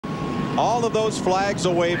All of those flags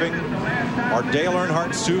a-waving are Dale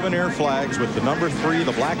Earnhardt souvenir flags with the number 3,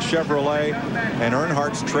 the black Chevrolet, and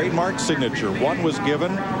Earnhardt's trademark signature. One was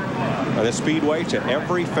given by the Speedway to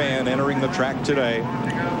every fan entering the track today.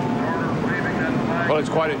 Well, it's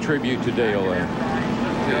quite a tribute to Dale.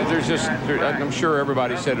 I'm sure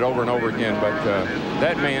everybody said it over and over again, but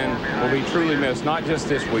that man will be truly missed, not just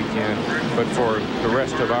this weekend, but for the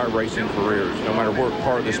rest of our racing careers, no matter what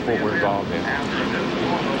part of the sport we're involved in.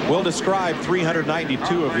 We'll describe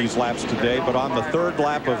 392 of these laps today, but on the 3rd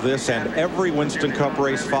lap of this and every Winston Cup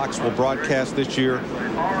race Fox will broadcast this year,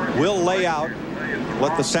 we'll lay out,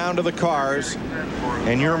 let the sound of the cars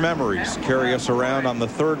and your memories carry us around on the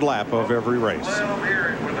 3rd lap of every race.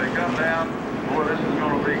 Boy, this is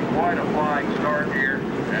going to be quite a flying start here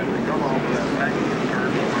as we come off of that back turn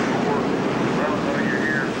number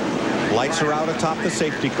 4. Lights are out atop the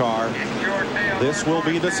safety car. This will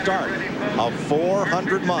be the start of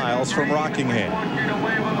 400 miles from Rockingham.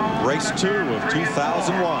 Race 2 of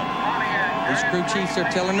 2001. These crew chiefs are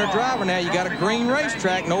telling their driver now, you got a green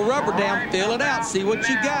racetrack, no rubber down, fill it out, see what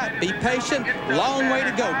you got, be patient, long way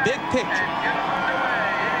to go, big picture.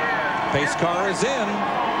 Pace car is in.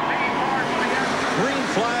 Green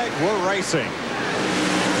flag, we're racing.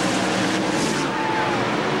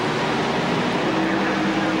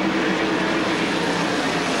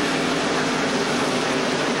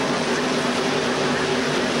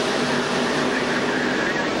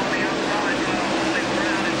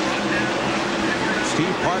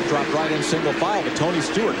 Steve Park dropped right in single file, but Tony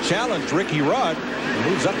Stewart challenged Ricky Rudd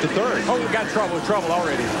and moves up to 3rd. Oh, we got trouble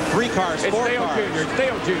already. 3 cars, 4 cars. It's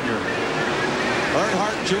Dale Jr.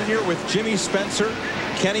 Earnhardt Jr. with Jimmy Spencer,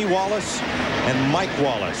 Kenny Wallace, and Mike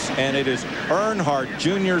Wallace. And it is Earnhardt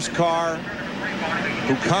Jr.'s car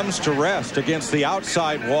who comes to rest against the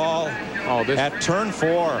outside wall at turn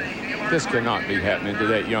 4. This cannot be happening to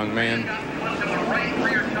that young man.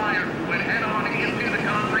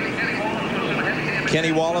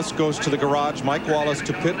 Kenny Wallace goes to the garage. Mike Wallace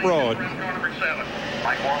to pit road.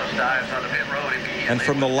 And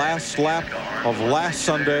from the last lap of last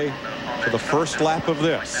Sunday to the first lap of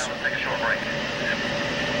this.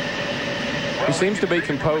 He seems to be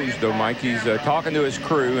composed, though, Mike. He's talking to his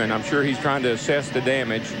crew, and I'm sure he's trying to assess the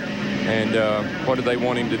damage. And what do they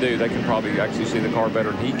want him to do? They can probably actually see the car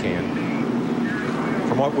better than he can.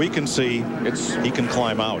 From what we can see, he can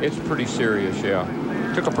climb out. It's pretty serious, yeah.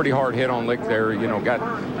 Took a pretty hard hit on Lick there. You know,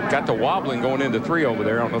 got the wobbling going into 3 over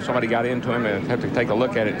there. I don't know if somebody got into him and have to take a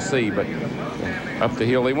look at it and see, but up the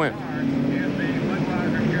hill he went.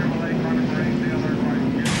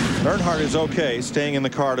 Earnhardt is okay, staying in the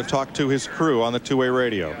car to talk to his crew on the two-way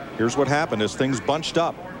radio. Here's what happened as things bunched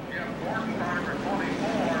up.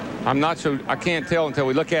 I can't tell until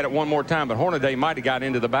we look at it one more time, but Hornaday might have got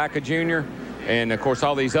into the back of Junior, and of course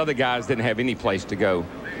all these other guys didn't have any place to go.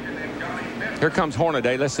 Here comes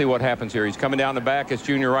Hornaday. Let's see what happens here. He's coming down the back. It's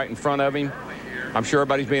Junior right in front of him. I'm sure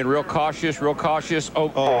everybody's being real cautious, Oh,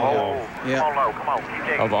 yeah. Come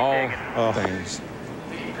on. Of all things.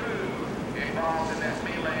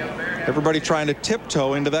 Everybody trying to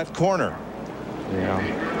tiptoe into that corner.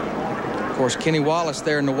 Yeah. Of course, Kenny Wallace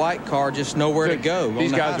there in the white car, just nowhere to go.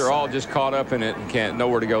 These guys are all just caught up in it and can't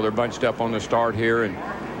nowhere to go. They're bunched up on the start here, and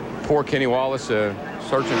poor Kenny Wallace searching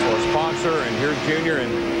for a sponsor. And here's Junior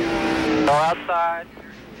and go outside.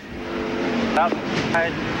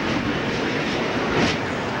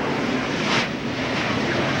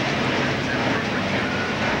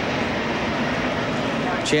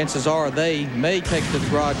 Chances are they may take the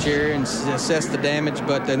garage area and assess the damage,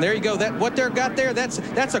 but and there you go. What they've got there, that's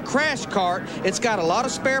a crash cart. It's got a lot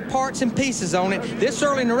of spare parts and pieces on it. This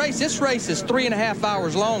early in the race, this race is 3.5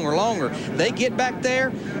 hours long or longer. They get back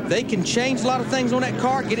there, they can change a lot of things on that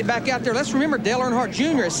car, get it back out there. Let's remember Dale Earnhardt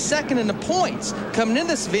Jr. is second in the points coming in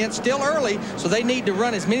this event, still early, so they need to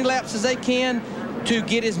run as many laps as they can to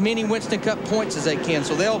get as many Winston Cup points as they can.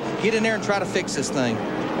 So they'll get in there and try to fix this thing.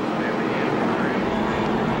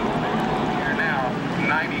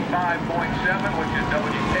 95.7, which is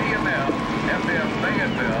WKML FM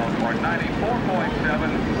Fayetteville, or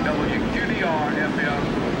 94.7 WQDR FM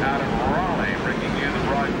out of Raleigh, bringing you the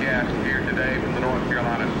broadcast here today from the North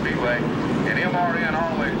Carolina Speedway. And MRN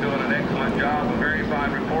always doing an excellent job with very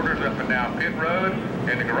fine reporters up and down pit road,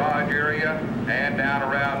 in the garage area, and down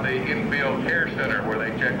around the infield care center where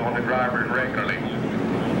they check on the drivers regularly.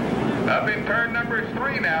 Up in turn number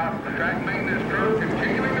 3 now, the track maintenance crew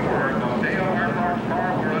continuing to work on Dale Earnhardt's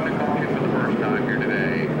car. We're under caution for the first time here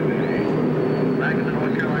today. Back at the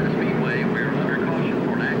North Carolina Speedway, we're under caution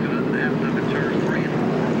for an accident at the turns 3 and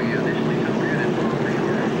 4. We initially noted it from the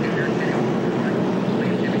Junior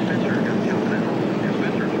Kenny Jimmy Spencer got jumping in.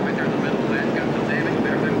 Spencer's right there in the middle.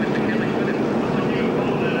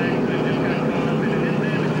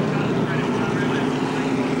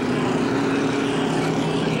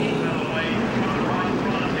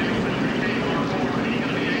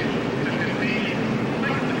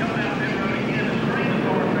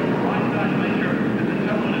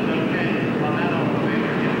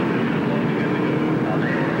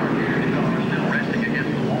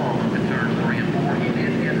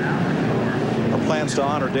 chance to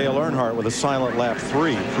honor Dale Earnhardt with a silent lap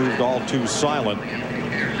 3. Proved all too silent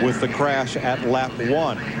with the crash at lap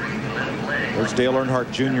 1. There's Dale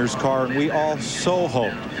Earnhardt Jr.'s car, and we all so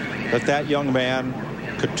hoped that young man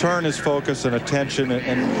could turn his focus and attention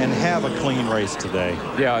and have a clean race today.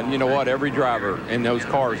 Yeah, and you know what? Every driver in those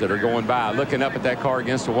cars that are going by, looking up at that car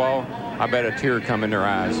against the wall, I bet a tear come in their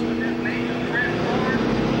eyes.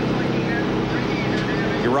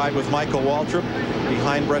 You ride with Michael Waltrip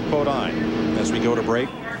behind Brett Bodine. As we go to break,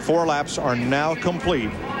 4 laps are now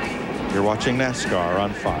complete. You're watching NASCAR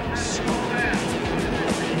on Fox.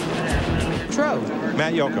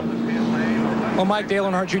 Matt Yoakum. Well, Mike, Dale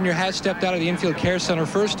Earnhardt Jr. has stepped out of the infield care center.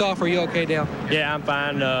 First off, are you okay, Dale? Yeah, I'm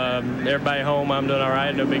fine. Everybody home, I'm doing all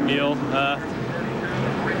right. No big deal.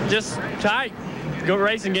 Just tight. Go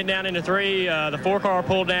racing, getting down into 3. The 4 car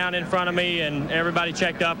pulled down in front of me, and everybody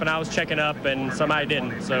checked up, and I was checking up, and somebody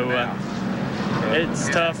didn't. So it's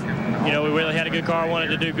tough. You know, we really had a good car. Wanted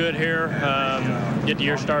to do good here. Get the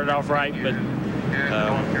year started off right, but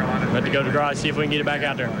had to go to the garage, see if we can get it back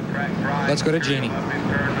out there. Let's go to Jeannie.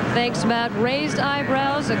 Thanks, Matt. Raised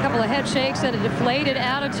eyebrows, a couple of head shakes, and a deflated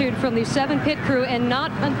attitude from the 7 pit crew, and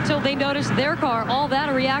not until they noticed their car. All that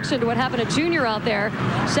a reaction to what happened to Junior out there.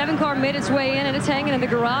 7 car made its way in, and it's hanging in the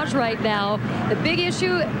garage right now. The big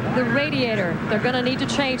issue, the radiator. They're going to need to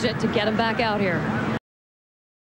change it to get him back out here.